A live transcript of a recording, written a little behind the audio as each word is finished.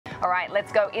All right,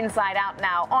 let's go inside out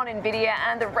now on Nvidia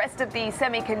and the rest of the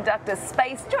semiconductor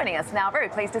space. Joining us now, very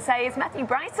pleased to say, is Matthew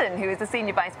Bryson, who is the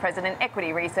Senior Vice President,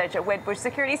 Equity Research at Wedbush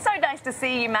Securities. So nice to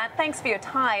see you, Matt. Thanks for your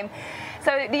time.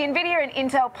 So the Nvidia and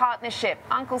Intel partnership,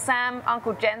 Uncle Sam,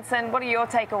 Uncle Jensen, what are your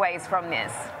takeaways from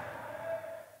this?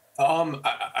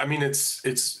 I mean, it's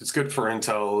good for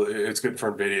Intel. It's good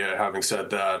for Nvidia. Having said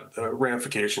that,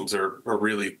 ramifications are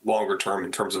really longer term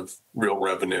in terms of real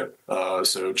revenue.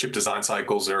 So chip design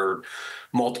cycles are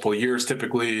multiple years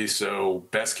typically. So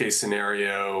best case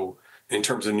scenario in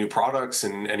terms of new products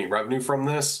and any revenue from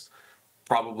this,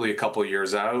 probably a couple of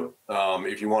years out.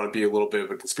 If you want to be a little bit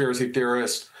of a conspiracy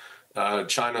theorist,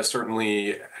 China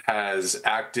certainly has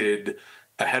acted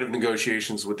ahead of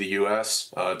negotiations with the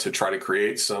U.S. To try to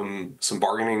create some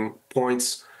bargaining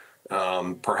points.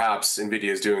 Perhaps NVIDIA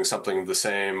is doing something the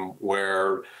same,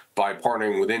 where by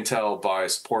partnering with Intel, by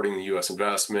supporting the U.S.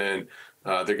 investment,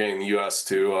 they're getting the U.S.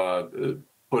 to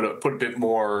put a bit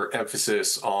more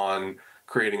emphasis on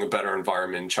creating a better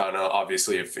environment in China.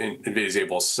 Obviously, if NVIDIA is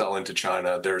able to sell into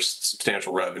China, there's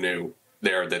substantial revenue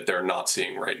there that they're not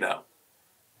seeing right now.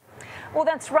 Well,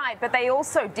 that's right, but they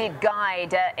also did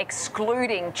guide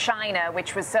excluding China,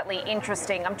 which was certainly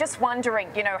interesting. I'm just wondering,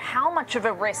 how much of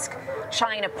a risk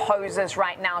China poses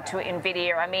right now to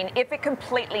Nvidia. I mean, if it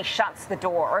completely shuts the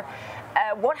door,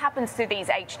 what happens to these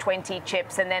H20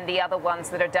 chips and then the other ones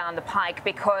that are down the pike?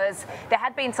 Because there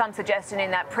had been some suggestion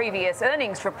in that previous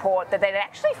earnings report that they'd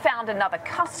actually found another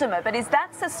customer, but is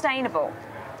that sustainable?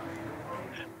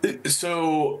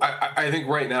 So I think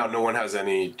right now no one has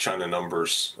any China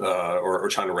numbers or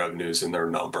China revenues in their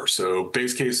number. So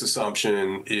base case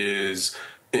assumption is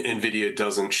NVIDIA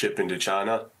doesn't ship into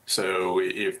China. So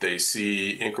if they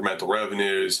see incremental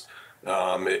revenues,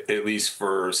 at least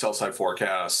for sell side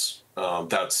forecasts,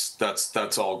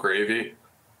 that's all gravy.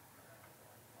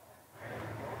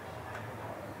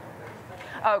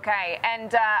 Okay,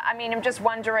 and I mean, I'm just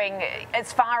wondering,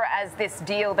 as far as this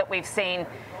deal that we've seen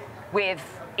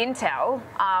with Intel,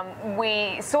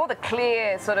 we saw the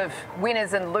clear sort of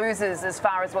winners and losers as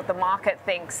far as what the market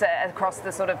thinks across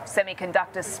the sort of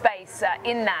semiconductor space.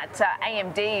 In that,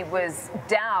 AMD was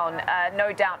down,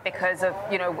 no doubt because of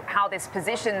how this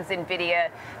positions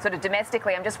Nvidia sort of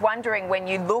domestically. I'm just wondering, when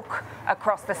you look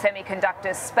across the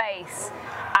semiconductor space,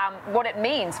 what it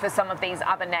means for some of these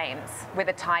other names with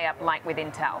a tie-up like with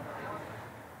Intel.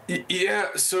 Yeah,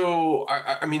 so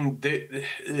I mean,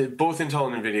 both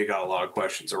Intel and NVIDIA got a lot of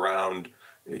questions around,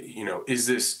 is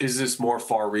this more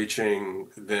far-reaching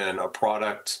than a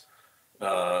product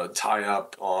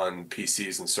tie-up on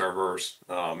PCs and servers?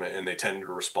 And they tend to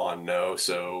respond no.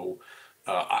 So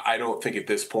I don't think at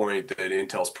this point that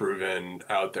Intel's proven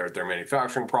out their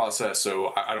manufacturing process.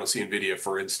 So I don't see NVIDIA,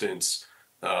 for instance,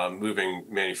 moving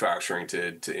manufacturing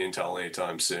to Intel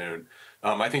anytime soon.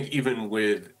 I think even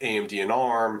with AMD and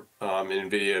ARM,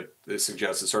 and NVIDIA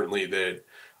suggested certainly that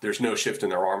there's no shift in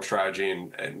their ARM strategy,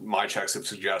 and my checks have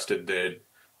suggested that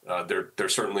they're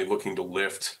certainly looking to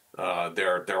lift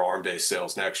their ARM-based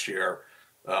sales next year.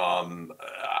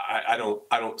 I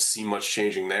don't see much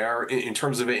changing there. In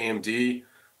terms of AMD,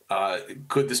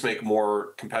 could this make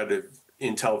more competitive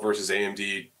Intel versus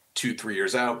AMD 2-3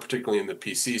 years out, particularly in the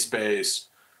PC space?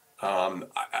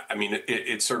 I mean,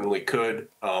 it certainly could.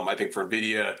 I think for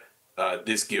NVIDIA,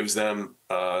 this gives them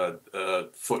a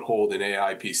foothold in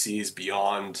AI PCs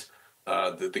beyond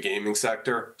the gaming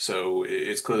sector. So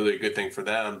it's clearly a good thing for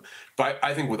them. But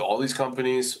I think with all these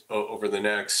companies over the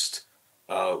next,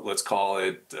 let's call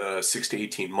it 6 to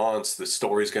 18 months, the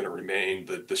story is going to remain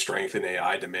the strength in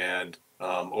AI demand.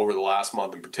 Over the last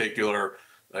month in particular,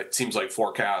 it seems like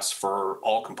forecasts for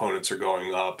all components are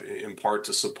going up, in part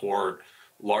to support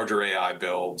larger AI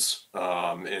builds,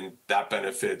 and that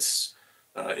benefits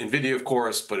NVIDIA, of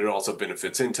course, but it also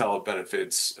benefits Intel, it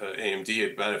benefits AMD,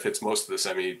 it benefits most of the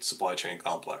semi-supply chain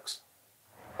complex.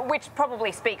 Which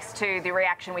probably speaks to the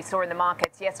reaction we saw in the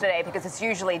markets yesterday, because it's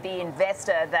usually the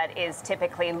investor that is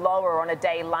typically lower on a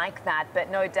day like that. But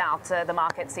no doubt the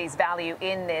market sees value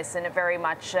in this, and it very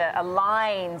much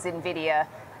aligns NVIDIA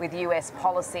with US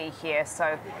policy here.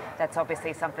 So that's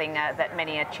obviously something that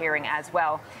many are cheering as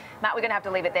well. Matt, we're going to have to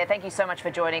leave it there. Thank you so much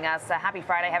for joining us. Happy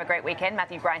Friday. Have a great weekend.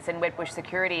 Matthew Bryson, Wedbush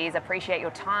Securities. Appreciate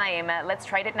your time. Let's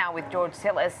trade it now with George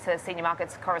Tsilis, Senior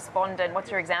Markets Correspondent.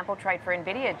 What's your example trade for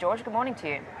NVIDIA? George, good morning to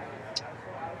you.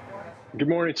 Good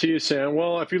morning to you, Sam.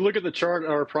 Well, if you look at the chart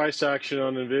or price action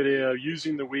on NVIDIA,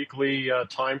 using the weekly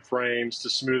time frames to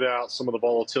smooth out some of the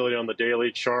volatility on the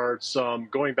daily charts,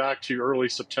 going back to early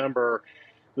September,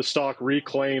 the stock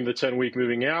reclaimed the 10-week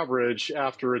moving average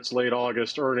after its late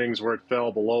August earnings, where it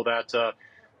fell below that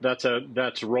That's a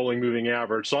rolling moving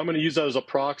average. So I'm going to use that as a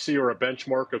proxy or a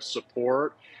benchmark of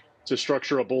support to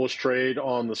structure a bullish trade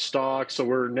on the stock. So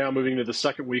we're now moving to the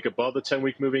second week above the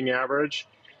 10-week moving average.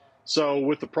 So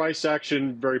with the price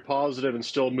action very positive and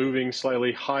still moving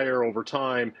slightly higher over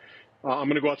time, I'm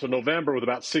going to go out to November with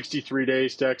about 63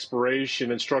 days to expiration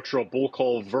and structure a bull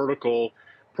call vertical,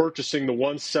 purchasing the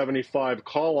 175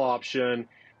 call option,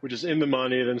 which is in the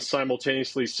money, then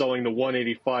simultaneously selling the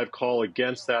 185 call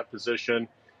against that position.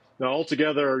 Now,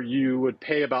 altogether, you would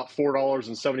pay about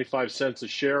 $4.75 a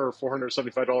share or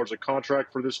 $475 a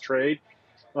contract for this trade.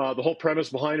 The whole premise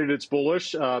behind it, it's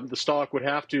bullish. The stock would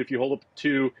have to, if you hold up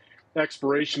to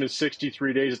expiration of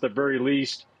 63 days at the very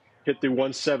least, hit the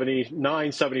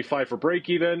 179.75 for break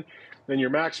even. Then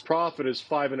your max profit is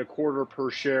 5.25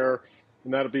 per share,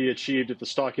 and that'll be achieved if the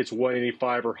stock hits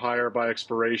 185 or higher by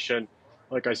expiration.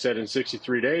 Like I said, in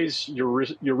 63 days, your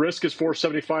risk is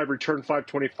 475, return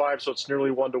 525, so it's nearly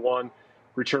 1-to-1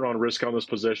 return on risk on this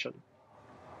position.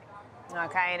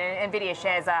 Okay, and Nvidia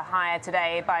shares are higher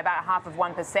today by about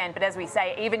 0.5%. But as we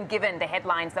say, even given the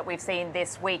headlines that we've seen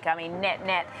this week, I mean,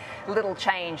 net, little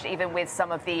changed, even with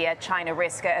some of the China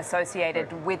risk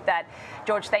associated with that.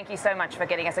 George, thank you so much for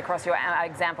getting us across your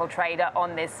example trader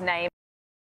on this name.